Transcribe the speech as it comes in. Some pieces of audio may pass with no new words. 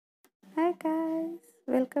Hi guys,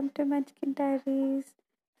 welcome to Munchkin Diaries.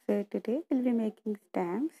 So today we'll be making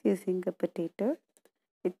stamps using a potato.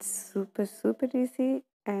 It's super easy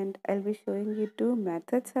and I'll be showing you two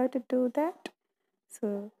methods how to do that.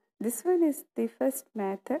 So this one is the first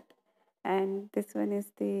method and this one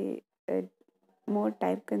is the more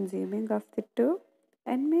time consuming of the two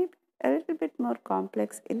and maybe a little bit more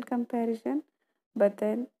complex in comparison, but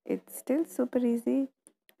then it's still super easy.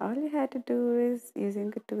 All you had to do is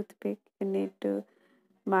using a toothpick, you need to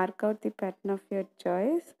mark out the pattern of your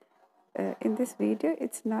choice. In this video,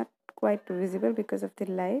 it's not quite visible because of the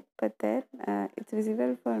light, but then it's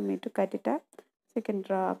visible for me to cut it up. So you can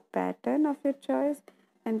draw a pattern of your choice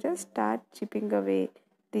and just start chipping away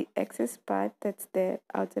the excess part that's there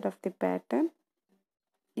outside of the pattern.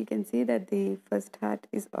 You can see that the first heart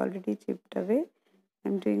is already chipped away.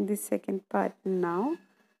 I'm doing the second part now.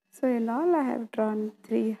 So in all I have drawn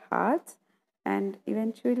 3 hearts, and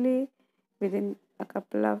eventually within a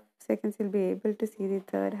couple of seconds you'll be able to see the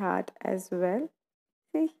third heart as well.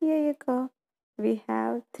 See, here you go. We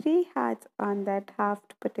have 3 hearts on that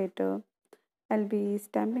halved potato. I'll be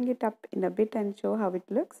stamping it up in a bit and show how it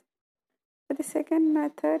looks. For the second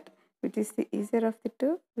method, which is the easier of the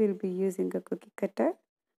two, we'll be using a cookie cutter.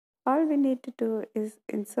 All we need to do is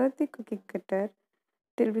insert the cookie cutter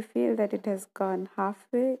till we feel that it has gone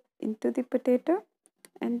halfway into the potato,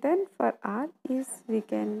 and then for our ease we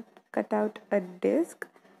can cut out a disc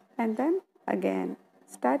and then again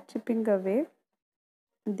start chipping away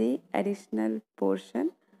the additional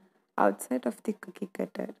portion outside of the cookie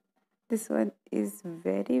cutter. This one is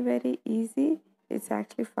very easy. It's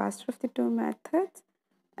actually faster of the two methods,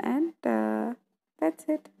 and that's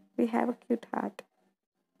it. We have a cute heart.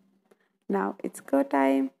 Now it's go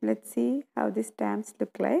time. Let's see how the stamps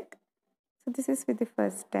look like. So this is with the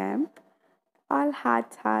first stamp, all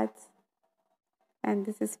hearts, and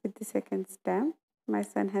this is with the second stamp. My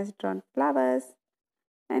son has drawn flowers,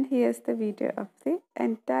 and here's the video of the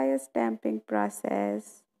entire stamping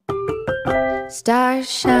process. Stars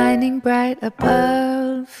shining bright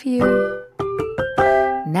above you.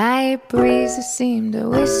 Night breezes seem to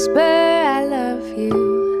whisper, I love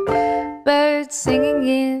you. Birds singing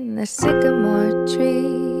in the sycamore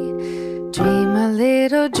tree. Dream a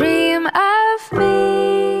little dream of me.